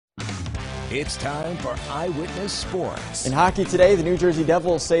It's time for Eyewitness Sports. In hockey today, the New Jersey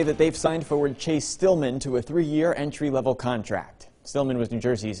Devils say that they've signed forward Chase Stillman to a 3-year entry-level contract. Stillman was New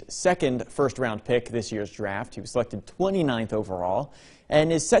Jersey's second first-round pick this year's draft. He was selected 29th overall and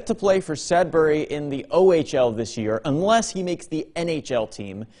is set to play for Sudbury in the OHL this year unless he makes the NHL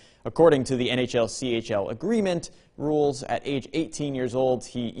team. According to the NHL-CHL agreement rules, at age 18 years old,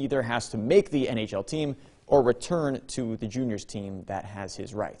 he either has to make the NHL team or return to the juniors team that has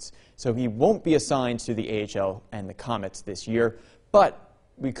his rights. So he won't be assigned to the AHL and the Comets this year, but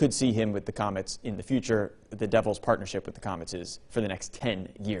we could see him with the Comets in the future. The Devils' partnership with the Comets is for the next 10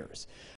 years.